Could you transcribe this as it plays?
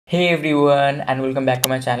Hey everyone, and welcome back to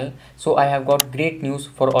my channel. So I have got great news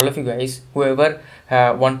for all of you guys whoever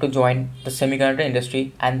want to join the semiconductor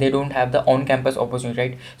industry and they don't have the on-campus opportunity,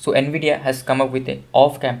 right? So NVIDIA has come up with an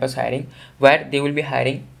off-campus hiring where they will be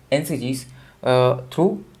hiring NCGs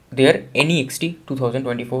through their N.Ex.T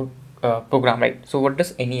 2024 program, right? So what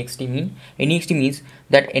does N.Ex.T mean? N.Ex.T means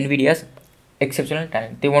that NVIDIA's exceptional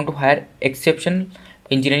talent. They want to hire exceptional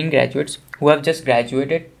engineering graduates who have just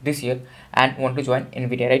graduated this year and want to join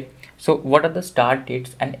NVIDIA, right? So what are the start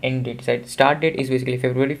dates and end dates, right? Start date is basically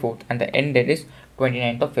February 4th and the end date is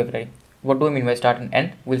 29th of February. What do I mean by start and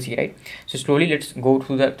end? We'll see, right? So slowly let's go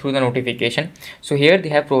through the notification. So here they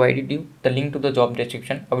have provided you the link to the job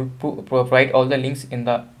description. I will provide all the links in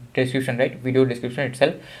the description, right? Video description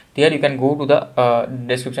itself. There you can go to the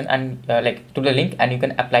description and like to the link and you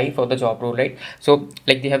can apply for the job role, right? So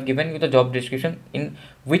like they have given you the job description in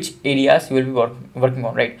which areas you will be working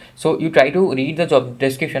on, right? So you try to read the job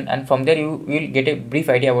description and from there you will get a brief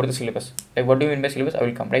idea about the syllabus. Like what do you mean by syllabus? I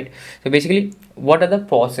will come, right? So basically what is the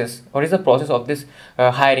process of this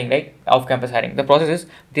hiring, right? Off campus hiring. The process is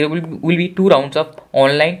there will be 2 rounds of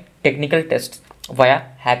online technical tests via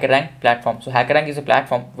HackerRank platform. So HackerRank is a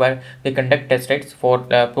platform where they conduct test, right, for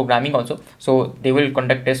programming also. So they will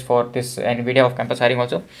conduct tests for this NVIDIA off campus hiring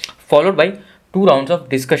also, followed by 2 rounds of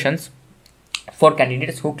discussions for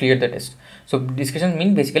candidates who clear the test. So discussion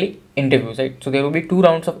means basically interviews, right? So there will be 2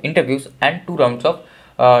 rounds of interviews and 2 rounds of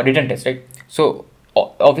written test, right? So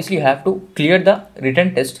obviously you have to clear the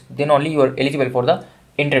written test, then only you are eligible for the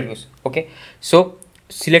interviews. Okay, so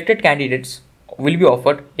selected candidates will be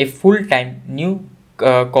offered a full-time new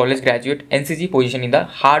college graduate NCG position in the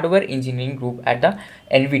hardware engineering group at the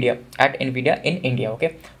NVIDIA in India.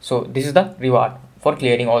 Okay, so this is the reward for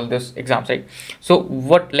clearing all these exams, right? So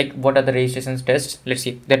what are the registration tests? Let's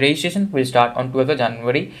see. The registration will start on 12th of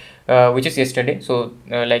January, which is yesterday. So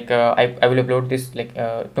I will upload this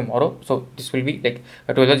tomorrow. So this will be like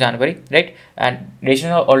 12th of January, right? And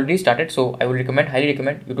registration already started. So I will highly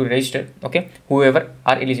recommend you to register. Okay, whoever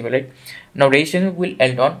are eligible, right? Now registration will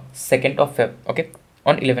end on 2nd of Feb. Okay,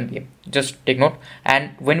 on 11 p.m. Just take note.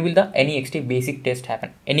 And when will the N.Ex.T basic test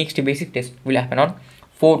happen? N.Ex.T basic test will happen on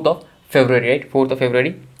 4th of February, right? 4th of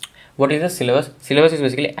February. What is the syllabus? Syllabus is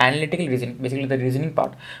basically analytical reasoning, basically the reasoning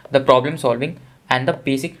part, the problem solving, and the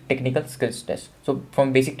basic technical skills test. So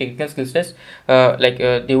from basic technical skills test,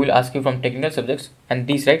 they will ask you from technical subjects, and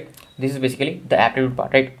these, right? This is basically the aptitude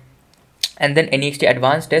part, right? And then N.Ex.T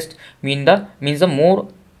advanced test means the more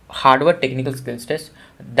hardware technical skills test.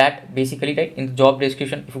 That basically, right, in the job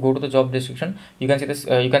description, if you go to the job description, you can see this.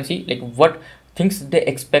 You can see like what things they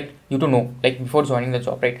expect you to know like before joining the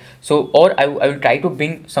job, right? So or I will try to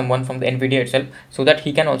bring someone from the NVIDIA itself so that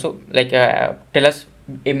he can also tell us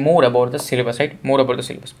more about the syllabus, right? More about the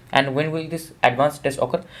syllabus. And when will this advanced test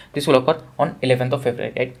occur? This will occur on 11th of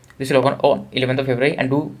February, right? This will occur on 11th of February,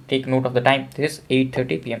 and do take note of the time. This is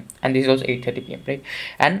 8:30 p.m. and this is also 8:30 p.m, right?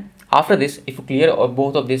 And after this, if you clear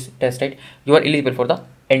both of these tests, right, you are eligible for the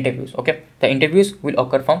interviews. Okay, the interviews will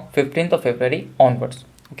occur from 15th of February onwards.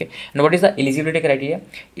 Okay, and what is the eligibility criteria?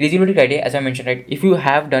 Eligibility criteria, as I mentioned, right, if you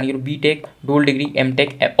have done your B.Tech, dual degree,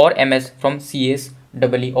 M.Tech or MS from CS,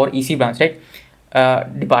 EE or EC branch, right,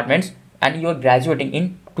 departments, and you are graduating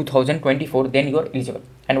in 2024, then you are eligible.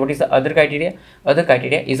 And what is the other criteria? Other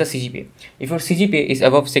criteria is the CGPA. If your CGPA is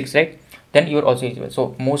above 6, right, then you are also eligible.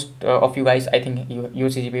 So most of you guys, I think your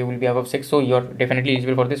CGPA will be above 6, so you are definitely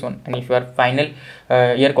eligible for this one. And if you are final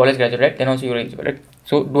year college graduate, right, then also you are eligible, right?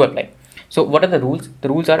 So do apply. So what are the rules? The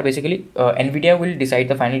rules are basically NVIDIA will decide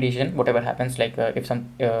the final decision, whatever happens, if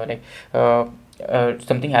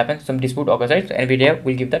something happens, some dispute occurs, right? So NVIDIA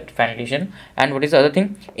will give that final decision. And what is the other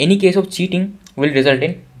thing? Any case of cheating will result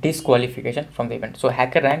in disqualification from the event. So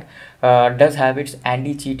HackerRank does have its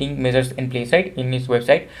anti-cheating measures in place, right, in its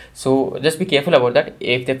website. So just be careful about that.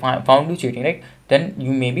 If they found you cheating, right, then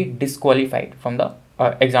you may be disqualified from the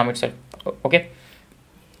exam itself. Okay.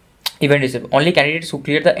 Event is only candidates who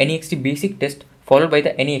clear the N.Ex.T basic test followed by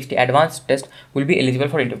the N.Ex.T advanced test will be eligible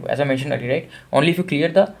for interview. As I mentioned earlier, right, only if you clear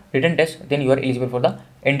the written test, then you are eligible for the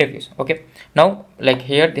interviews. Okay, now like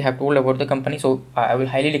here they have told about the company, so I will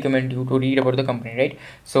highly recommend you to read about the company, right?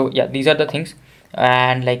 So yeah, these are the things.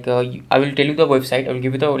 And I will tell you the website. I will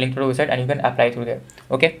give you the link to the website and you can apply through there.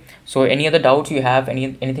 Okay, so any other doubts you have,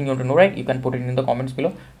 anything you want to know, right, you can put it in the comments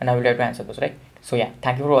below and I will try to answer those, right? So yeah,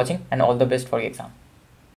 thank you for watching and all the best for your exam.